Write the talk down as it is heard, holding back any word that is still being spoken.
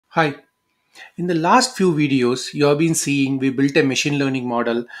Hi. In the last few videos, you have been seeing we built a machine learning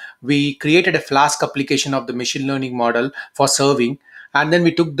model. We created a Flask application of the machine learning model for serving. And then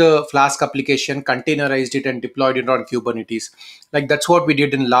we took the Flask application, containerized it, and deployed it on Kubernetes. Like that's what we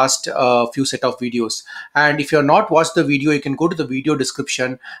did in last few set of videos. And if you're not watched the video, you can go to the video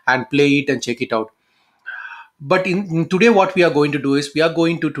description and play it and check it out. But in today, what we are going to do is we are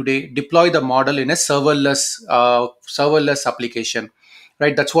going to today deploy the model in a serverless application,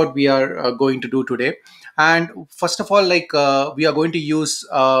 right? That's what we are going to do today. And first of all, we are going to use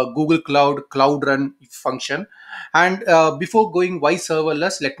Google Cloud Run function. And before going why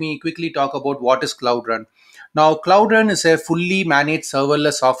serverless, let me quickly talk about what is Cloud Run. Now, Cloud Run is a fully managed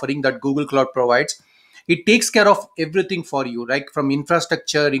serverless offering that Google Cloud provides. It takes care of everything for you, like from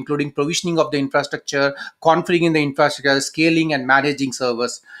infrastructure, including provisioning of the infrastructure, configuring the infrastructure, scaling and managing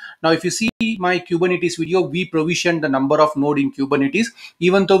servers. Now, if you see my Kubernetes video, we provisioned the number of node in Kubernetes,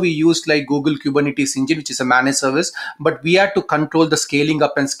 even though we used like Google Kubernetes engine, which is a managed service, but we had to control the scaling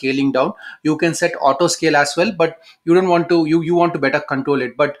up and scaling down. You can set auto scale as well, but you don't want to, you want to better control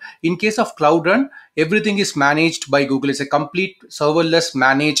it. But in case of Cloud Run, everything is managed by Google. It's a complete serverless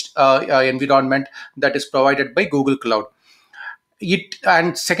managed environment that is provided by Google Cloud. It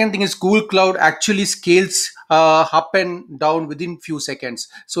and second thing is Google Cloud actually scales up and down within few seconds,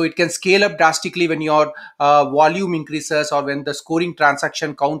 so it can scale up drastically when your volume increases or when the scoring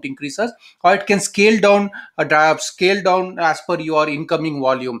transaction count increases, or it can scale down as per your incoming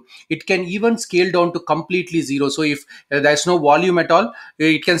volume. It can even scale down to completely zero. So if there's no volume at all,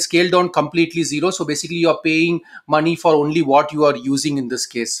 it can scale down completely zero. So basically you're paying money for only what you are using in this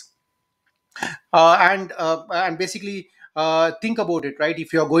case. And basically think about it, right?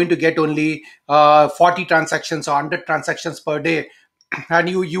 If you're going to get only 40 transactions or 100 transactions per day, and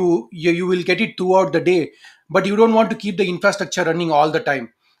you will get it throughout the day, but you don't want to keep the infrastructure running all the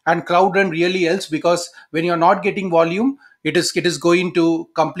time. And Cloud Run really helps, because when you're not getting volume, it is going to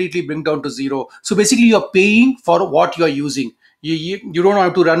completely bring down to zero. So basically you're paying for what you're using. You don't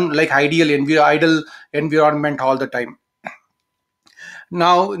have to run like idle environment all the time.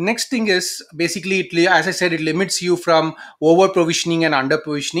 Now, next thing is basically, as I said, it limits you from over provisioning and under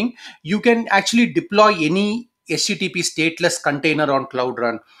provisioning. You can actually deploy any HTTP stateless container on Cloud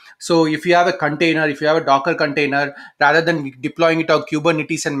Run. So if you have a container, if you have a Docker container, rather than deploying it on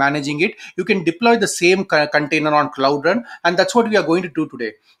Kubernetes and managing it, you can deploy the same container on Cloud Run. And that's what we are going to do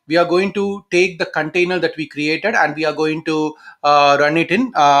today. We are going to take the container that we created and we are going to run it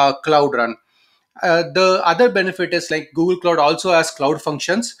in Cloud Run. The other benefit is like Google Cloud also has cloud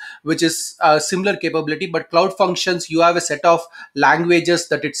functions, which is a similar capability. But cloud functions, you have a set of languages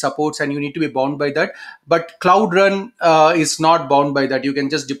that it supports and you need to be bound by that. But Cloud Run is not bound by that. You can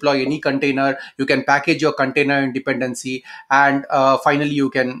just deploy any container, you can package your container in dependency, and finally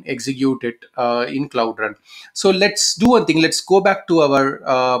you can execute it in Cloud Run. So let's do one thing. Let's go back to our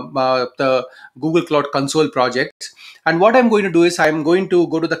the Google Cloud Console project. And what I'm going to do is I'm going to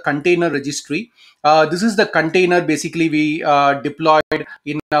go to the container registry. This is the container basically we deployed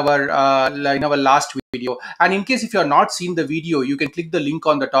in our last video. And in case if you have not seen the video, you can click the link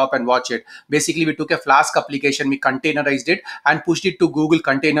on the top and watch it. Basically, we took a Flask application, we containerized it and pushed it to Google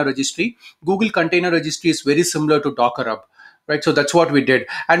Container Registry. Google Container Registry is very similar to Docker Hub. Right, so that's what we did,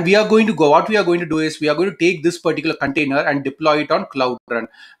 and we are going to go. What we are going to do is we are going to take this particular container and deploy it on Cloud Run.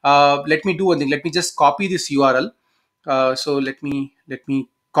 Let me do one thing. Let me just copy this URL. So let me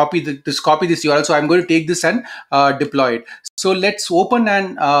copy this URL. So I'm going to take this and deploy it. So let's open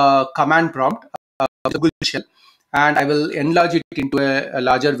an command prompt, Google Shell, and I will enlarge it into a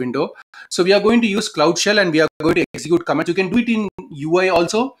larger window. So we are going to use Cloud Shell and we are going to execute commands. You can do it in UI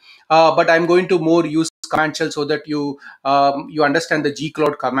also, but I'm going to more use command shell so that you understand the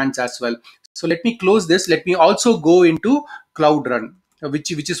G-Cloud commands as well. So let me close this. Let me also go into Cloud Run,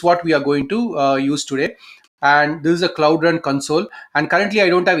 which is what we are going to use today. And this is a Cloud Run console, and currently I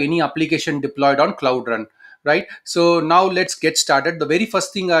don't have any application deployed on Cloud Run, right? So now let's get started. The very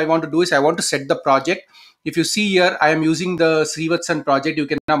first thing I want to do is I want to set the project. If you see here, I am using the Srivatsan project. You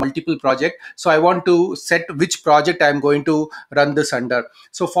can have multiple project. So I want to set which project I'm going to run this under.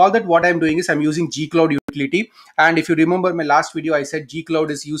 So for that, what I'm doing is I'm using G-Cloud utility. And if you remember my last video, I said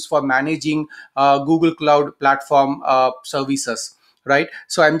G-Cloud is used for managing Google Cloud Platform services, right?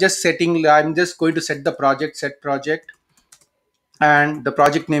 So I'm just going to set the set project, and the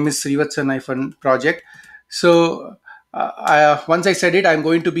project name is Srivatsan project. So once I said it, I'm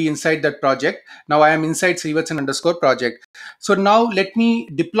going to be inside that project. Now I am inside Srivatsan project. So now let me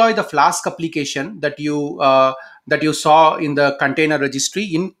deploy the Flask application that you that you saw in the container registry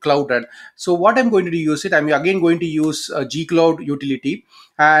in Cloud Run. So what I'm going to use it, I'm again going to use gcloud utility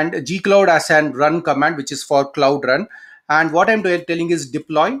and gcloud as an run command, which is for Cloud Run. And what I'm telling is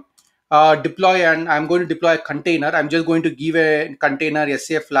deploy, and I'm going to deploy a container. I'm just going to give a container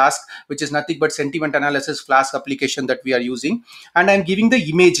SA flask, which is nothing but sentiment analysis flask application that we are using. And I'm giving the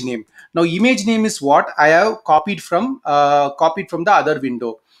image name. Now image name is what I have copied from the other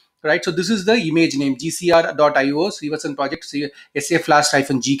window, right? So this is the image name, gcr.io Stevenson project SA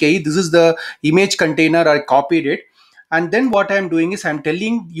flask-gke. This is the image container. I copied it. And then what I'm doing is I'm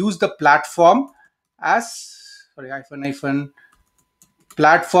telling use the platform as, sorry, hyphen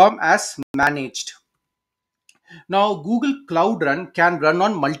platform as managed. Now, Google Cloud Run can run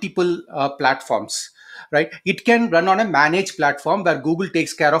on multiple platforms, right? It can run on a managed platform where Google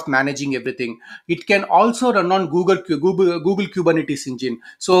takes care of managing everything. It can also run on Google Kubernetes engine.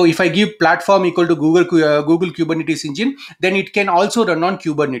 So, if I give platform equal to Google Kubernetes engine, then it can also run on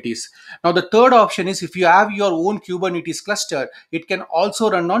Kubernetes. Now, the third option is if you have your own Kubernetes cluster, it can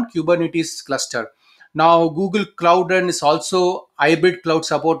also run on Kubernetes cluster. Now, Google Cloud Run is also hybrid cloud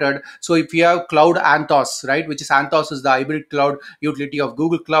supported. So if you have Cloud Anthos, right, which is Anthos is the hybrid cloud utility of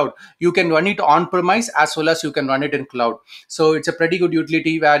Google Cloud, you can run it on premise as well as you can run it in cloud. So it's a pretty good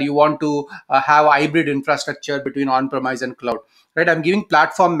utility where you want to have hybrid infrastructure between on premise and cloud, right? I'm giving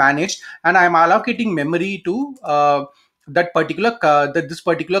platform managed, and I'm allocating memory to this particular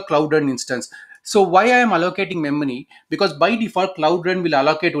Cloud Run instance. So why I am allocating memory? Because by default, Cloud Run will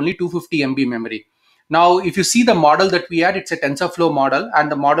allocate only 250 MB memory. Now, if you see the model that we had, it's a TensorFlow model, and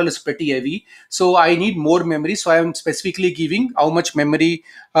the model is pretty heavy. So I need more memory. So I am specifically giving how much memory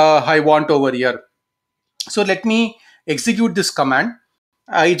I want over here. So let me execute this command.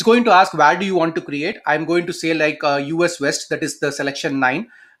 It's going to ask where do you want to create. I'm going to say like US West, that is the selection 9.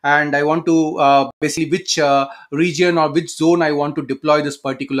 And I want to basically which region or which zone I want to deploy this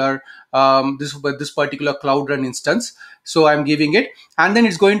particular this particular Cloud Run instance. So I'm giving it, and then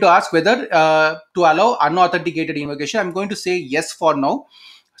it's going to ask whether to allow unauthenticated invocation. I'm going to say yes for now.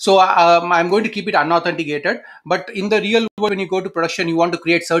 So I'm going to keep it unauthenticated. But in the real world, when you go to production, you want to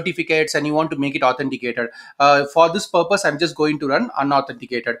create certificates and you want to make it authenticated. For this purpose, I'm just going to run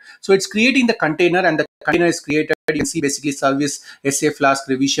unauthenticated. So it's creating the container, and the container is created. You can see basically service SA Flask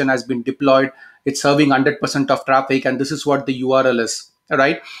revision has been deployed. It's serving 100% of traffic, and this is what the URL is,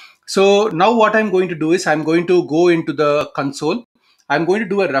 right? So now what I'm going to do is I'm going to go into the console. I'm going to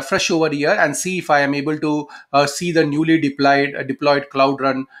do a refresh over here and see if I am able to see the newly deployed Cloud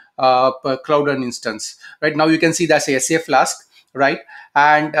Run instance. Right now, you can see that's a SA Flask, right?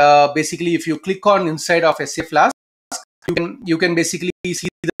 And basically, if you click on inside of SA Flask, you can basically see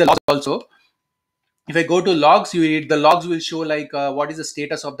the logs also. If I go to logs, the logs will show like what is the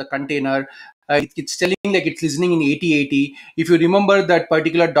status of the container. It's telling like it's listening in 8080. If you remember that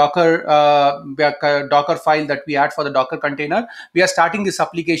particular Docker file that we had for the Docker container, we are starting this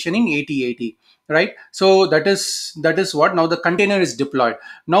application in 8080, right? So that is what now the container is deployed.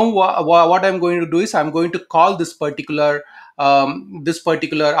 Now what I'm going to do is I'm going to call this particular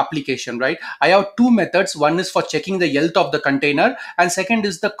application, right? I have two methods. One is for checking the health of the container, and second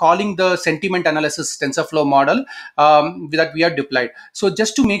is the calling the sentiment analysis TensorFlow model that we have deployed. So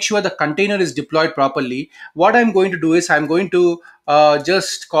just to make sure the container is deployed properly, what I'm going to do is I'm going to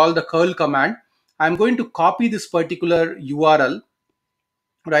just call the curl command. I'm going to copy this particular URL,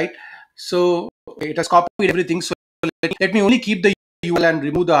 right? So it has copied everything. So let me only keep the URL and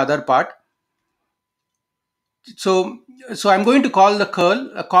remove the other part. So I'm going to call the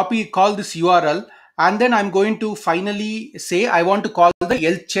call this URL, and then I'm going to finally say I want to call the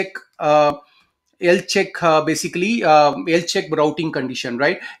health check basically health check routing condition,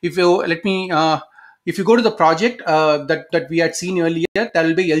 right? If you go to the project that we had seen earlier, there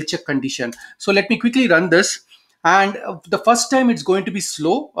will be health check condition. So let me quickly run this. And the first time it's going to be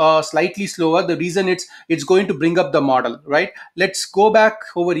slow, slightly slower. The reason it's going to bring up the model, right? Let's go back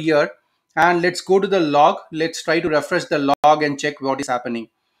over here and let's go to the log. Let's try to refresh the log and check what is happening,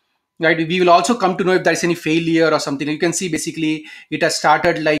 right? We will also come to know if there's any failure or something. You can see basically it has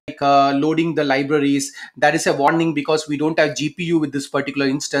started like loading the libraries. That is a warning because we don't have GPU with this particular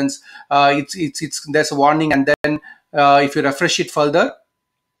instance. There's a warning, and then if you refresh it further,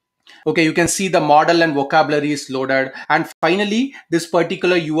 okay, you can see the model and vocabulary is loaded, and finally this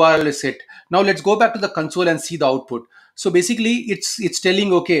particular URL is hit. Now let's go back to the console and see the output. So basically it's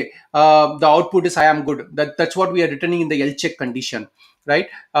telling, okay, the output is I am good. That's what we are returning in the health check condition. right?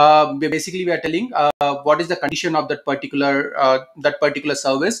 Basically we are telling what is the condition of that particular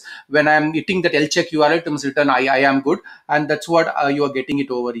service. When I'm hitting that check URL, it must return I am good, and that's what you are getting it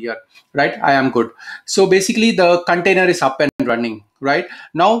over here, right? I am good. So basically the container is up and running, right?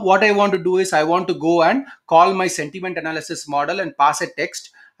 Now what I want to do is I want to go and call my sentiment analysis model and pass a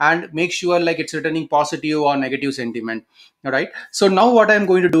text and make sure like it's returning positive or negative sentiment. All right. So now what I'm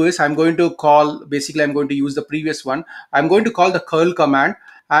going to do is I'm going to call, basically I'm going to use the previous one. I'm going to call the curl command,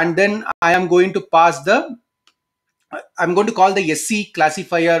 and then I'm going to call the SC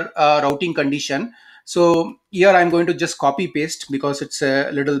classifier routing condition. So here I'm going to just copy paste because it's a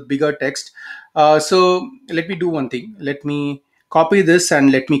little bigger text. So let me do one thing. Let me copy this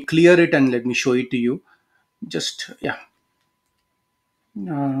and let me clear it and let me show it to you. Just, yeah,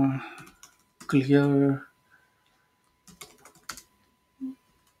 uh, clear.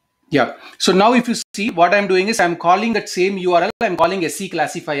 Yeah. So now if you see what I'm doing is I'm calling that same URL, I'm calling SC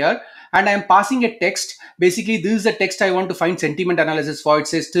classifier, and I'm passing a text. Basically, this is the text I want to find sentiment analysis for. It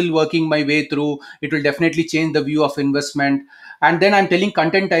says still working my way through. It will definitely change the view of investment. And then I'm telling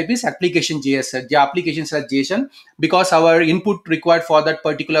content type is application JS, the application slash JSON, because our input required for that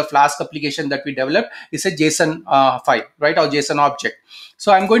particular Flask application that we developed is a JSON file, right? Or JSON object.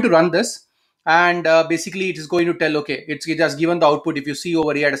 So I'm going to run this, and basically it is going to tell, okay, it has given the output. If you see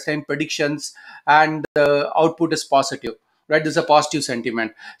over here, the same predictions, and the output is positive, right? This is a positive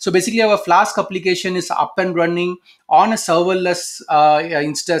sentiment. So basically our Flask application is up and running on a serverless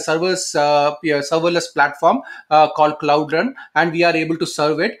serverless platform called Cloud Run, and we are able to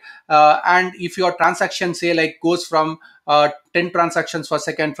serve it. And if your transaction say like goes from 10 transactions per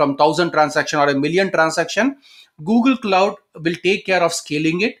second, from 1,000 transaction or a million transaction, Google Cloud will take care of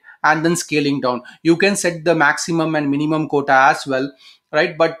scaling it and then scaling down. You can set the maximum and minimum quota as well,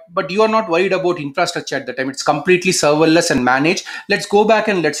 right? But you are not worried about infrastructure at the time. It's completely serverless and managed. Let's go back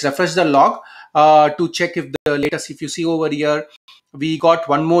and let's refresh the log to check if the latest. If you see over here, we got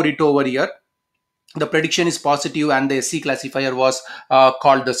one more hit over here. The prediction is positive and the SC classifier was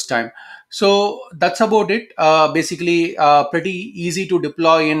called this time. So that's about it. Basically pretty easy to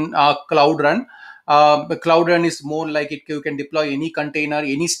deploy in Cloud Run. The Cloud Run is more like it, you can deploy any container,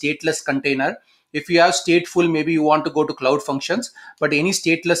 any stateless container. If you have stateful, maybe you want to go to Cloud Functions, but any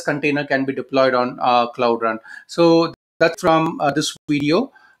stateless container can be deployed on Cloud Run. So that's from this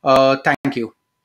video. Thank you.